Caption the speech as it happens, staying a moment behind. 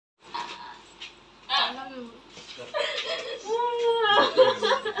चल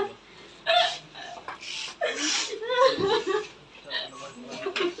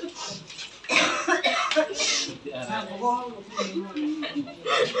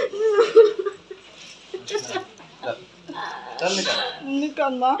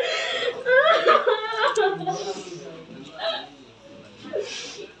निकलना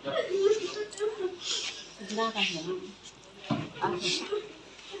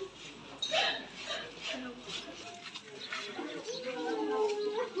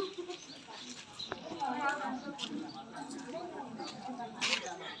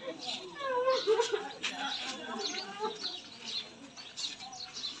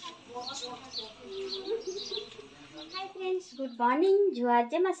good morning जुआ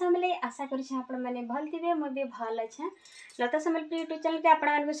जेमा समले आशा करी आपण मैंने भल थे मुझे भी भल अच्छे लता सम्बलपुर यूट्यूब चैनल के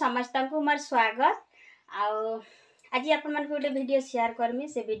आपण समस्त को मोर स्वागत आज आपण मन गोटे वीडियो शेयर करमी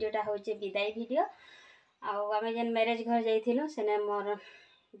से वीडियोटा हूँ विदाई वीडियो आम जेन मैरेज घर जाइलु सेने मोर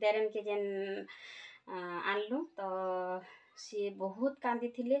देरन के जेन आनलु तो सी बहुत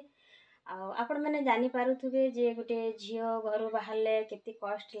कांदी थिले आपण मैंने जानी पारुथुबे जे गोटे झियो घर बाहर केते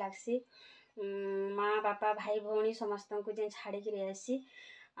कष्ट लागसी माँ बापा भाई भौणी समस्त को जेन छाड़ी आसी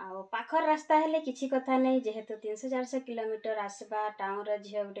पाखर रास्ता हेले किसी कथा नहीं जेहेतु 300-400 किलोमीटर आसवा टाउन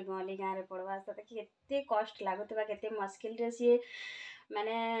झील गोटे गली गाँव में पड़वा तो केते कष्ट लगुवा केते मुश्किल रे सी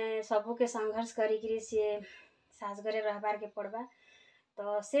माने सबू के संघर्ष करी सी सास घरे रहबार के पड़वा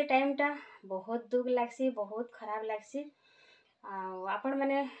तो से टाइमटा बहुत दुख लागसी बहुत खराब लागसी आपण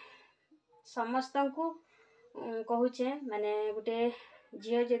मैंने समस्त को कहूचे माने गोटे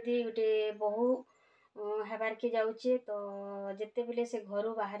झील जदि गोटे बहु हेबार के जाऊे तो जिते बेले से घर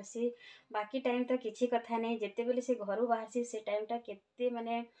बाहर सी बाकी टाइम तो किसी कथा नहीं जिते बेले से घर बाहर सी से टाइमटा केते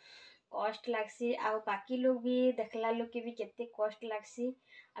माने कष्ट लागसी आ बाकी लोग भी देखला लोग के भी केते कष्ट लागसी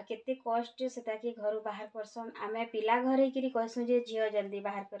आ केते कष्ट सेटा कि घर बाहर करसन आमे पिला घर होकर कहसूँ जे झील जल्दी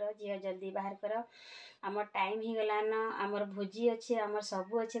बाहर कर झील जल्दी बाहर कर आमर टाइम ही गलान आमर भोजी अच्छे आमर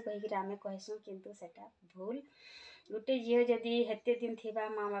सबू अच्छे कहीकि आमे कहसूँ किंतु सेटा भूल गोटे झील जदि हेते दिन थिबा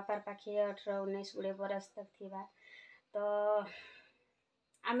माँ बापार पाखे 18-19-20 बरस तक थिबा तो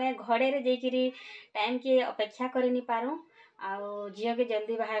आमे घड़े रे जेकिरी टाइम के अपेक्षा करि नि पारू आउ झील के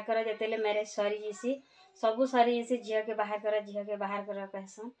जल्दी बाहर कर जेतेले मैरिज सरी जीसी सबू सरी जीसी झील के बाहर कर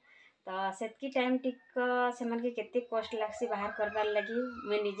कहसन तो सेतकी टाइम टिक से मन के केते कष्ट लागसी बाहर करबार लगी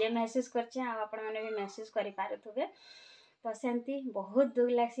मैं निजे महसूस करछे आ आपण माने भी महसूस करि पारुथुबे तो सेमती बहुत दुख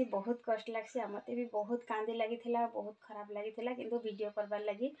लागसी बहुत कष्ट लागसी मते भी बहुत कांदी लगी बहुत खराब लगी किंतु वीडियो करबार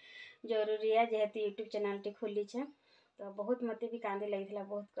लगी जरूरी है जेहेतु यूट्यूब चैनल टी खोली छे तो बहुत मते भी कांदी लगी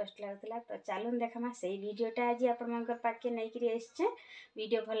बहुत कष्ट लगुला तो चलून देखमा से वीडियोटा आज आपण मन पाके नहीं करी आइछे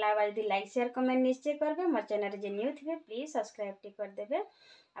वीडियो भल लागबा यदि लाइक शेयर कमेंट निश्चय करबे मोर channel J new थिबे please subscribe T कर देबे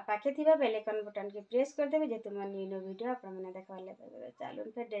आ पाखे थिबा बेल आइकन बटन के प्रेस कर देबे जेतु मोर न्यू वीडियो आपण माने देखबा ले पाबे चलून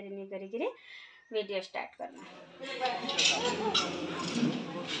फिर देरी नहीं करी वीडियो स्टार्ट करना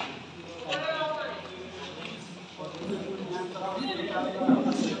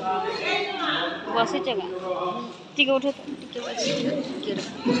बस जगह ठीक उठे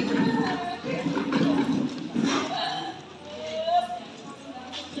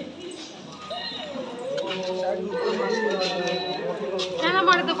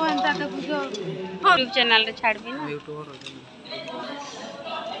यूट्यूब चैनल रे छाड़बी ना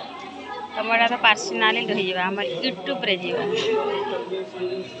तमरा तो पर्सनली रही जावा हमर यूट्यूब रे जीवा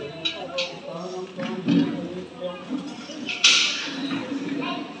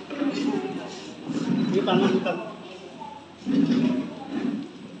ये पाना निकल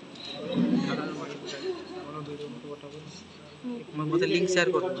मत लिंक शेयर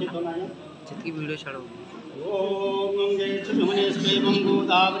कर जितकी वीडियो छाड़ो ओम गंगे चमुनेश्वरी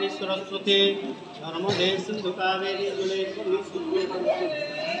गंगोदावरी सरस्वती नर्मदे सिंधु कावेरी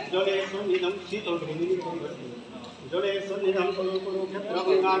जले सन्निधं जले सन्निधं कुरुक्षेत्र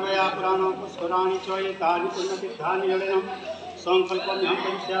गंगामया पुराण पुष्कराणि च एतानि पुण्यतीर्थानि जलेन संकल्पम्यहं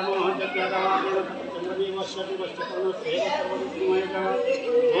करिष्यामः जग्यादावादेव चन्द्रदेवस्य दिवस्य कर्णस्य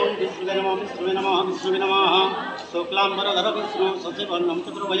ओम विष्णुवे नमः शुक्लाम्बरधर विष्णु सचिवर्णं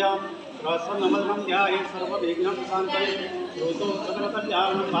चतुर्भुजं प्रसन्नवदनं ध्याये सर्वविघ्नोपशान्तये श्रोतो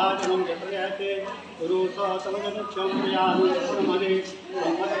सकलकल्याणं भाजनं जत्रयाते पुरुषोत्तमजनित्यं प्रियाणि प्रमदे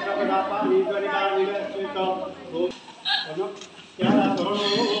सम्पदकपदापानि गणितानि स्वीत ओम त्याला भरणो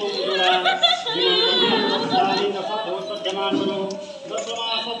गुरुरा जीवनं सत्तो सज्जनानो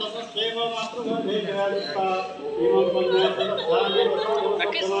दशमास दश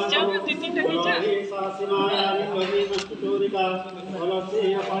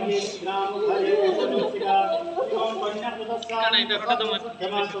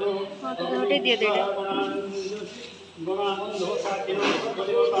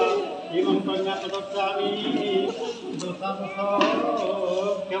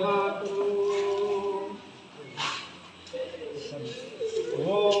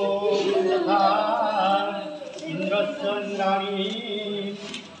इंद्रचंद्राणी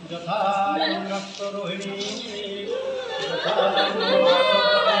यथा इंद्रस्तरोहिणी यथा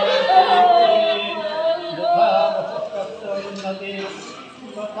वसुकर्षोन्नति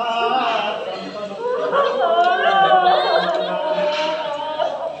तथा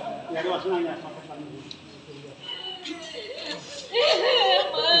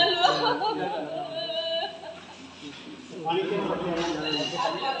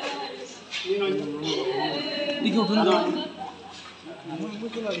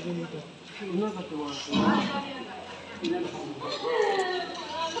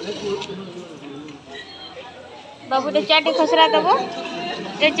बाबू टे चाटी खसरा दबो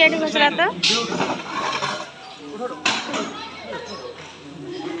टे चाटी खसरा तो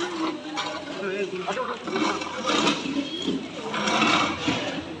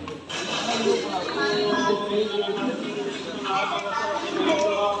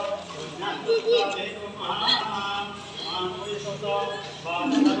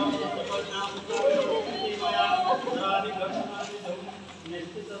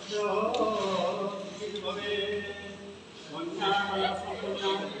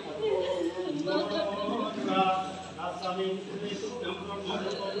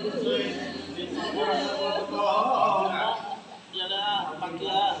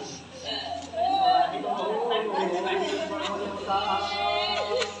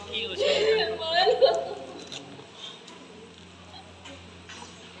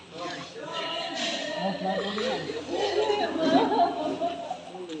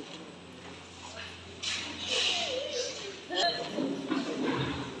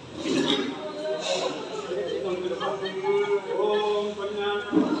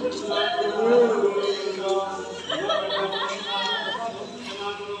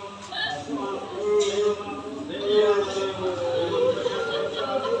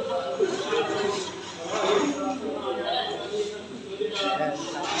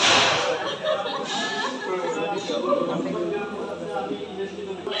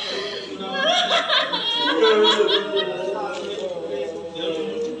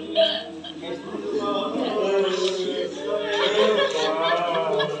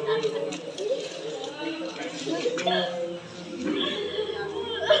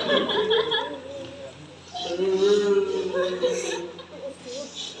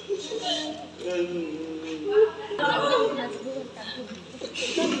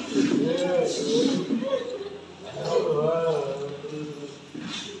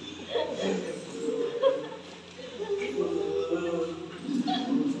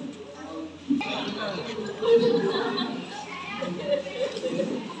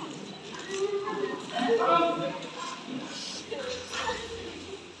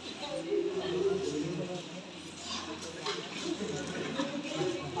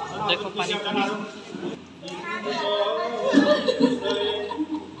देखो पानी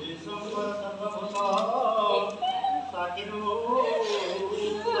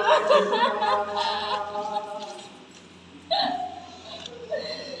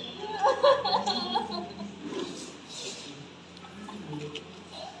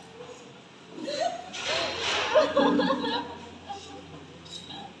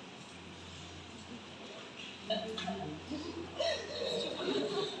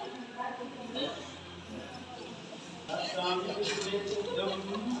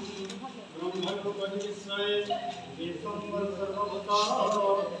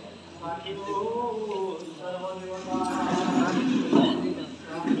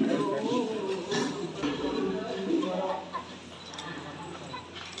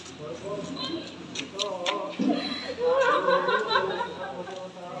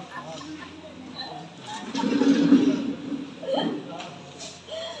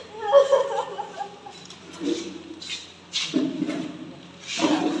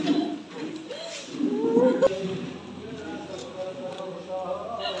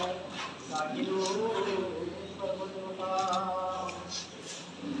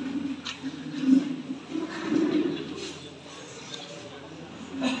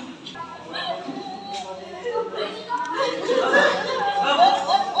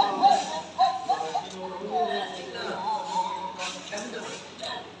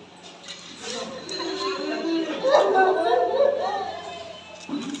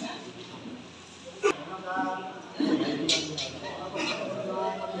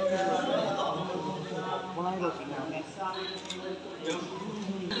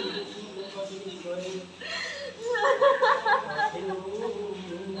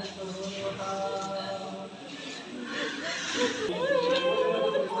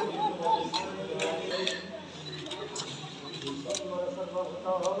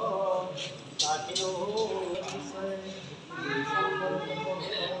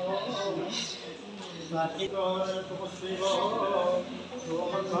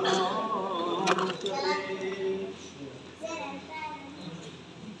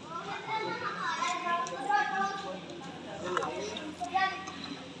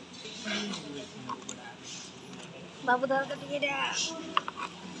बाबू धर के टिके रे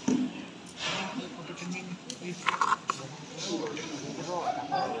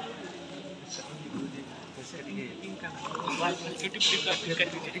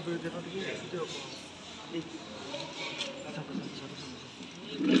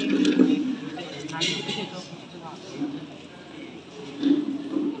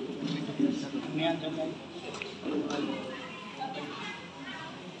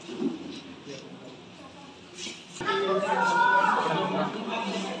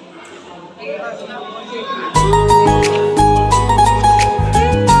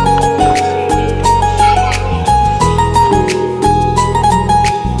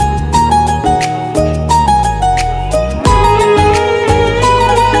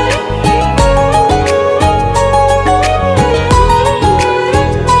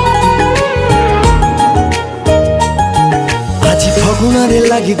फगुणरे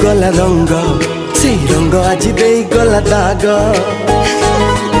लगी गला रंग से रंग आज दे गला दाग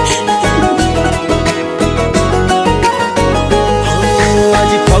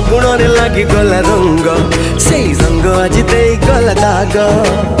आज फगुणरे लगी गला रंग से रंग आज दे गला दाग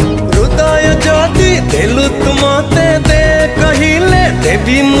हृदय जदि देलु तुमते दे कहिले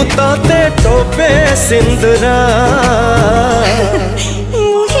देवी मुते टोपे सिंदूरा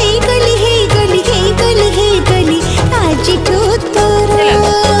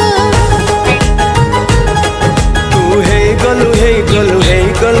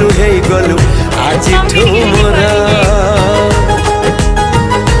गलु आज ठुमरा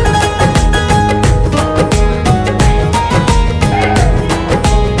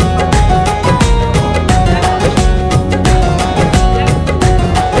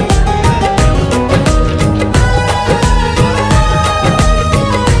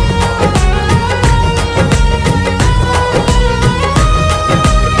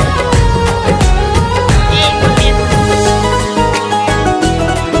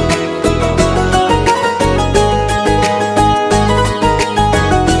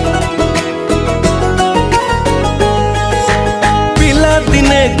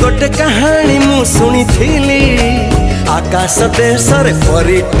गोटे कहानी मु सुनी थीली आकाश देश रे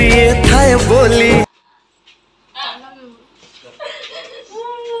परिटिए थाए बोली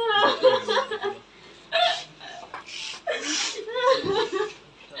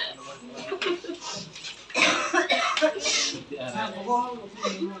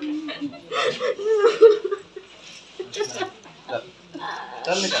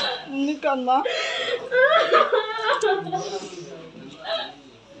निकलना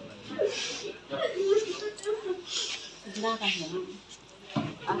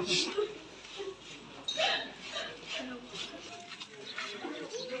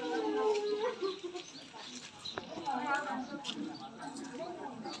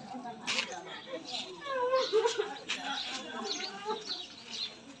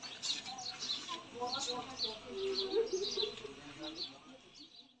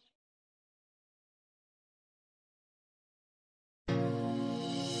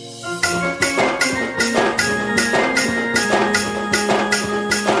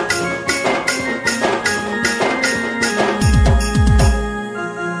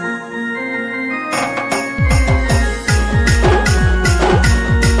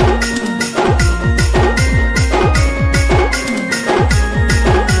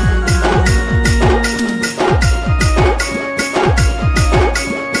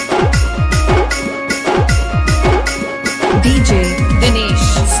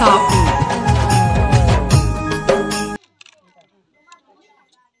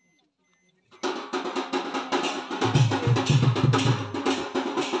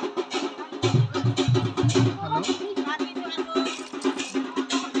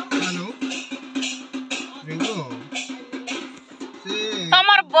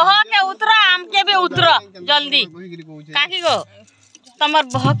बह के उतरा आम के भी उतरा जल्दी काकी गो तमर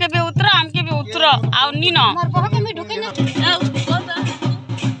बह के भी उतरा आम के भी उतरा आउ नी न हमर बह के में ढुके न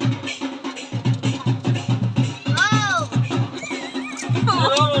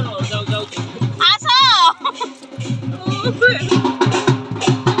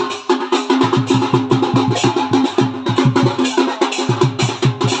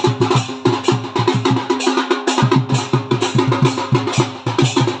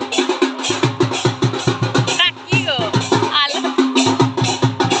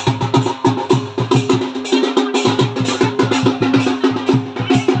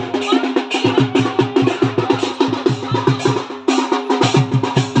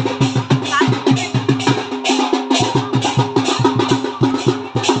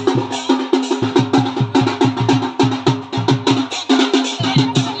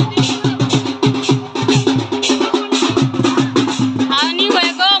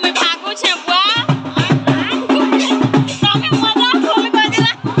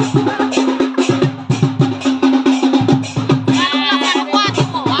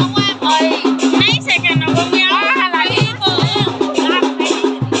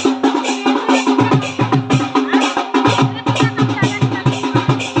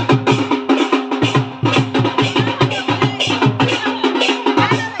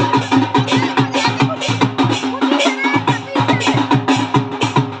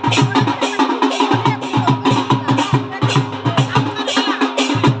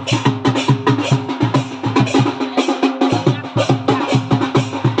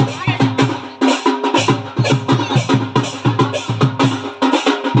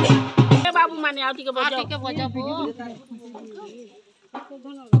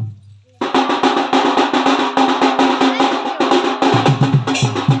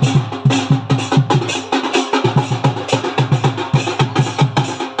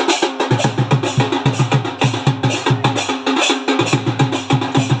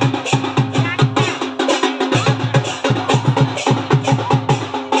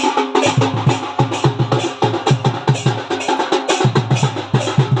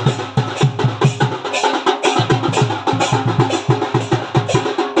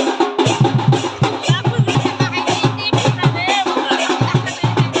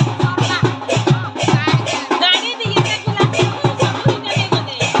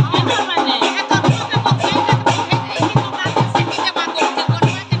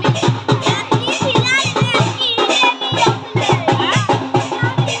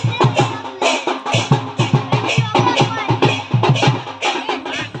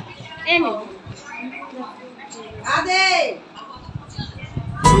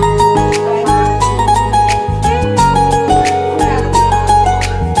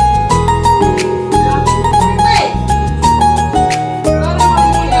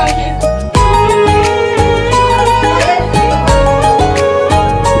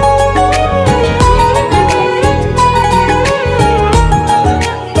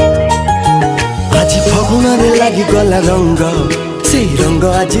लगी गला रंग से रंग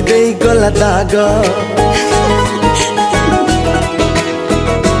आज दे गला दाग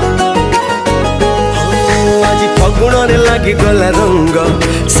आज फगुण रे लगी गला रंग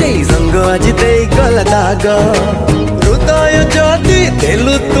से रंग आज दे गला दाग हृदय जदि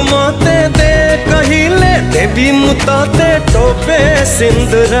देलु तुमते दे कहिले देवी मुते टोपे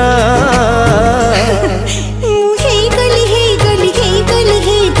सिंदूरा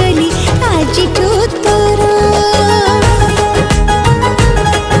आज तो तोरा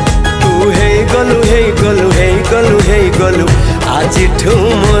गलु हे गलु आज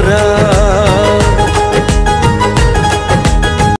ठुमरा